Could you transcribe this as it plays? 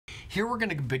Here we're going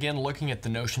to begin looking at the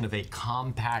notion of a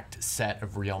compact set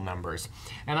of real numbers.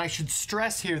 And I should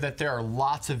stress here that there are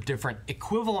lots of different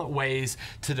equivalent ways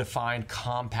to define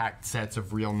compact sets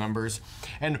of real numbers.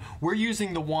 And we're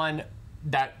using the one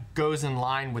that goes in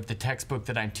line with the textbook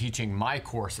that I'm teaching my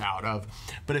course out of.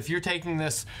 But if you're taking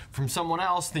this from someone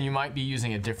else, then you might be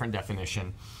using a different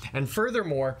definition. And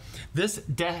furthermore, this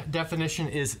definition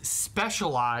is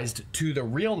specialized to the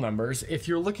real numbers. If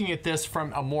you're looking at this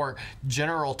from a more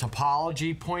general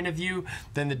topology point of view,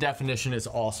 then the definition is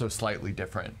also slightly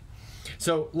different.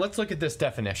 So let's look at this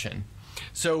definition.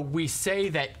 So we say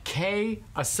that K,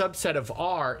 a subset of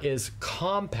R, is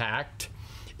compact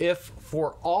if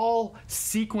for all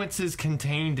sequences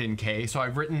contained in K, so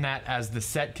I've written that as the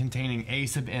set containing a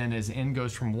sub n as n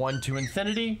goes from 1 to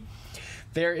infinity,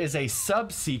 there is a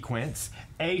subsequence,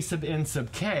 a sub n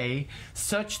sub k,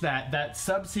 such that that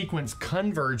subsequence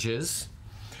converges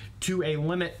to a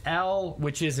limit L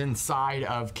which is inside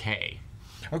of K.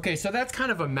 Okay, so that's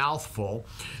kind of a mouthful.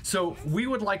 So we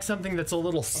would like something that's a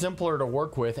little simpler to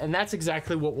work with, and that's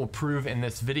exactly what we'll prove in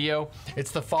this video.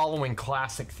 It's the following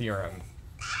classic theorem.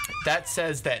 That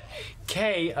says that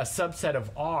K, a subset of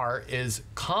R, is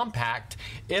compact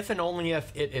if and only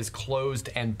if it is closed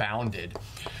and bounded.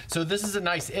 So this is a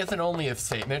nice if and only if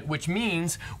statement, which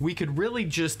means we could really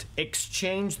just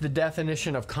exchange the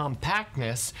definition of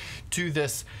compactness to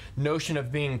this notion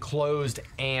of being closed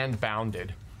and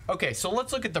bounded. Okay, so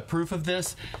let's look at the proof of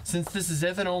this. Since this is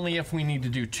if and only if, we need to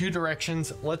do two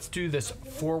directions. Let's do this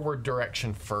forward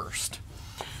direction first.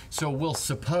 So we'll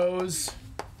suppose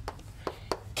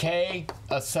K,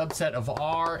 a subset of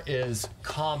R, is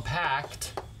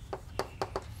compact,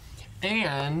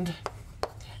 and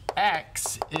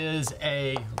X is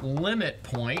a limit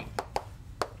point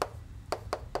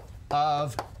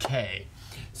of K.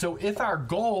 So if our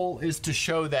goal is to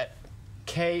show that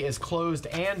K is closed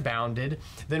and bounded,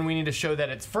 then we need to show that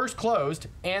it's first closed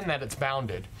and that it's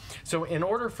bounded. So in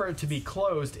order for it to be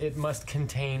closed, it must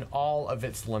contain all of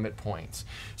its limit points.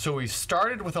 So we've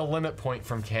started with a limit point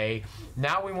from K.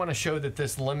 Now we want to show that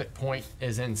this limit point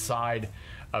is inside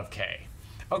of K.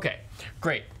 Okay,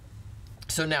 great.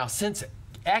 So now since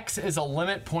X is a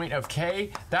limit point of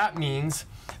K, that means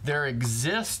there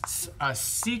exists a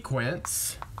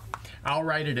sequence. I'll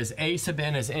write it as a sub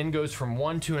n as n goes from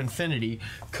 1 to infinity,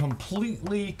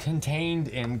 completely contained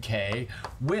in K,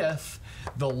 with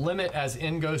the limit as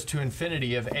n goes to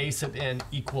infinity of a sub n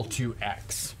equal to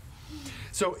X.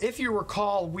 So if you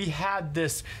recall, we had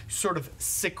this sort of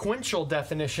sequential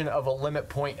definition of a limit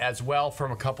point as well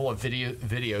from a couple of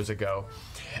videos ago.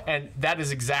 And that is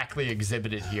exactly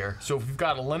exhibited here. So if we've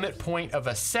got a limit point of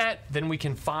a set, then we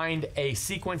can find a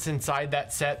sequence inside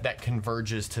that set that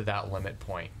converges to that limit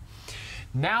point.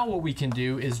 Now what we can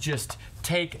do is just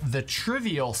take the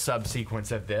trivial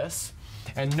subsequence of this,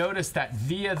 and notice that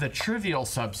via the trivial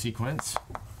subsequence,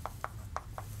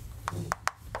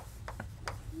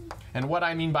 and what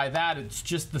I mean by that, it's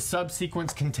just the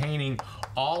subsequence containing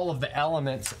all of the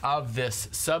elements of this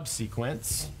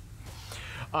subsequence.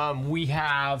 We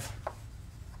have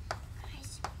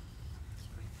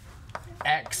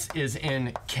X is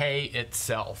in K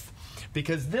itself.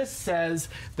 Because this says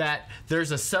that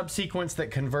there's a subsequence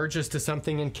that converges to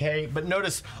something in K, but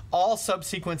notice all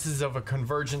subsequences of a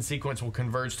convergent sequence will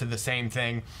converge to the same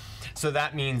thing. So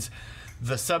that means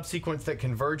the subsequence that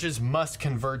converges must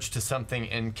converge to something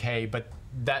in K, but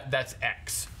that's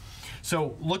X.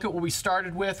 So look at what we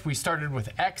started with. We started with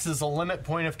X as a limit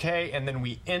point of K, and then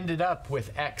we ended up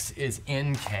with X is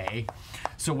in K.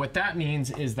 So what that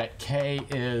means is that K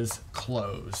is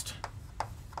closed.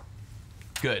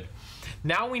 Good.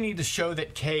 Now we need to show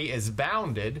that K is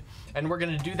bounded, and we're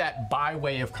going to do that by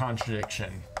way of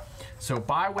contradiction. So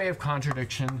by way of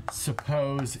contradiction,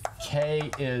 suppose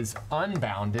K is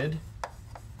unbounded,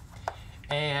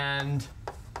 and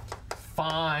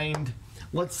find,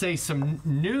 let's say, some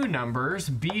new numbers,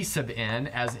 b sub n,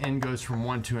 as n goes from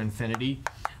 1 to infinity,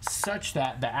 such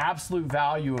that the absolute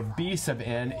value of b sub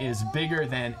n is bigger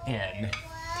than n.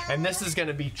 And this is going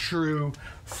to be true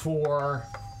for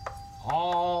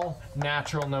all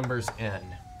natural numbers n.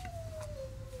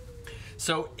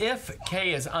 So if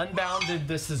K is unbounded,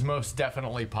 this is most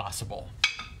definitely possible.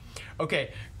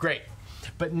 Okay, great.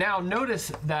 But now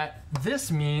notice that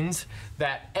this means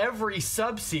that every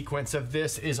subsequence of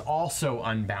this is also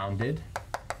unbounded.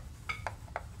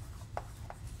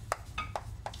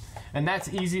 And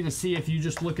that's easy to see if you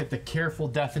just look at the careful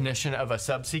definition of a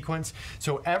subsequence.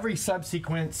 So every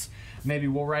subsequence, maybe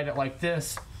we'll write it like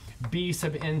this: b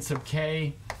sub n sub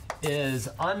k is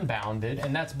unbounded,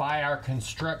 and that's by our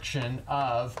construction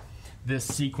of this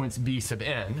sequence b sub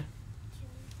n.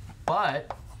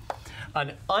 But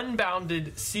An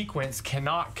unbounded sequence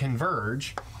cannot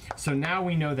converge. So now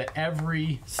we know that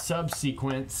every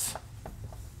subsequence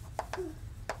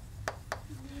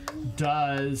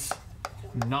does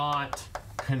not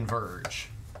converge.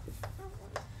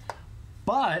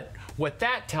 But what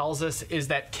that tells us is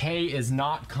that K is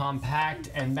not compact,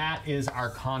 and that is our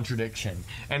contradiction.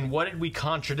 And what did we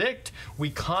contradict? We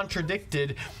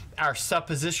contradicted our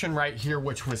supposition right here,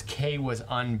 which was K was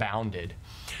unbounded.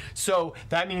 So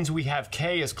that means we have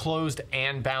K is closed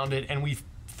and bounded, and we've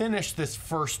finished this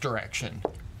first direction.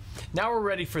 Now we're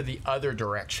ready for the other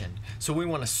direction. So we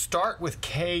want to start with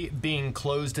K being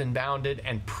closed and bounded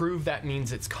and prove that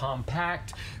means it's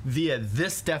compact via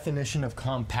this definition of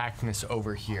compactness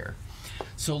over here.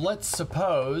 So let's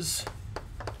suppose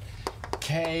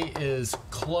K is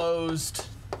closed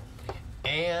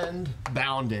and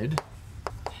bounded.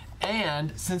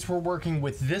 And since we're working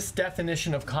with this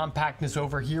definition of compactness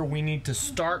over here, we need to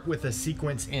start with a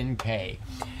sequence in K.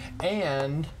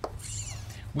 And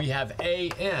we have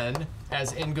AN,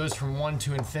 as n goes from 1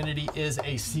 to infinity, is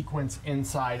a sequence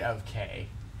inside of K.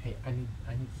 Hey, I need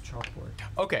the chalkboard.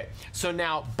 Okay, so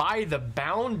now by the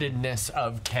boundedness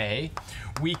of K,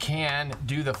 we can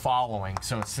do the following.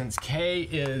 So since K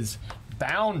is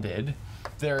bounded,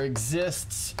 there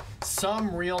exists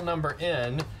some real number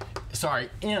m,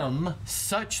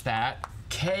 such that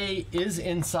K is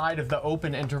inside of the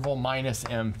open interval minus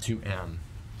m to m.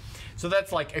 So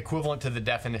that's like equivalent to the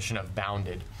definition of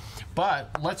bounded.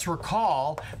 But let's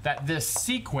recall that this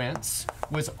sequence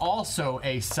was also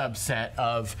a subset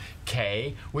of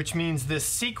K, which means this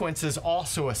sequence is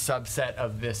also a subset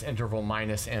of this interval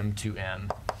minus m to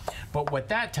m. But what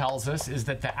that tells us is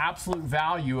that the absolute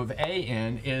value of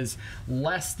AN is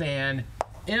less than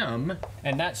m,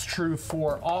 and that's true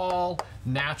for all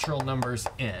natural numbers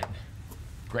n.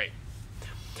 Great.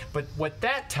 But what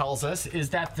that tells us is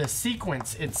that the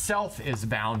sequence itself is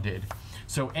bounded.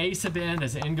 So A sub n,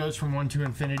 as n goes from 1 to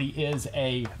infinity, is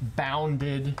a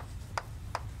bounded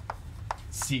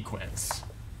sequence.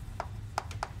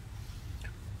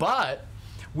 But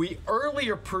we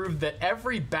earlier proved that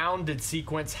every bounded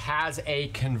sequence has a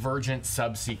convergent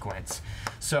subsequence.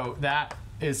 So that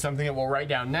is something that we'll write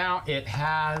down now. It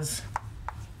has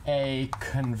a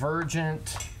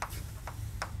convergent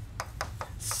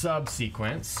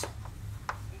subsequence.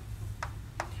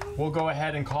 We'll go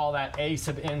ahead and call that A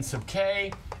sub n sub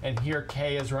k, and here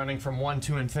k is running from 1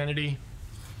 to infinity.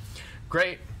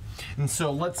 Great. And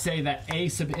so let's say that A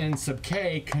sub n sub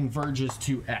k converges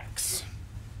to x.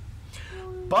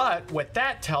 But what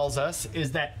that tells us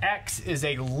is that x is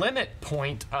a limit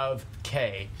point of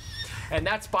k. And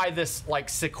that's by this like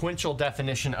sequential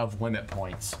definition of limit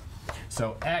points.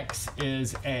 So x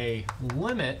is a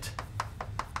limit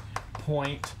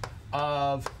point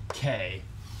of k.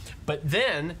 But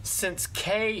then, since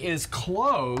k is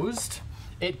closed,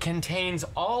 it contains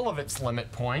all of its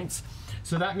limit points.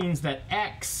 So that means that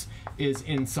x is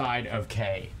inside of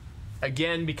k.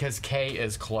 Again, because k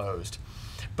is closed.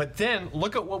 But then,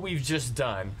 look at what we've just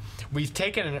done. We've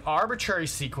taken an arbitrary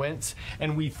sequence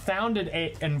and we found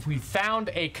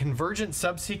a convergent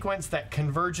subsequence that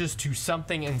converges to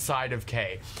something inside of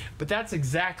k. But that's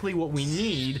exactly what we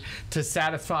need to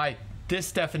satisfy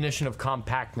this definition of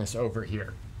compactness over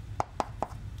here.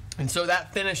 And so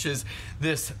that finishes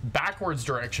this backwards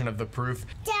direction of the proof.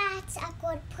 That's a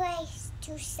good place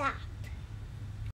to stop.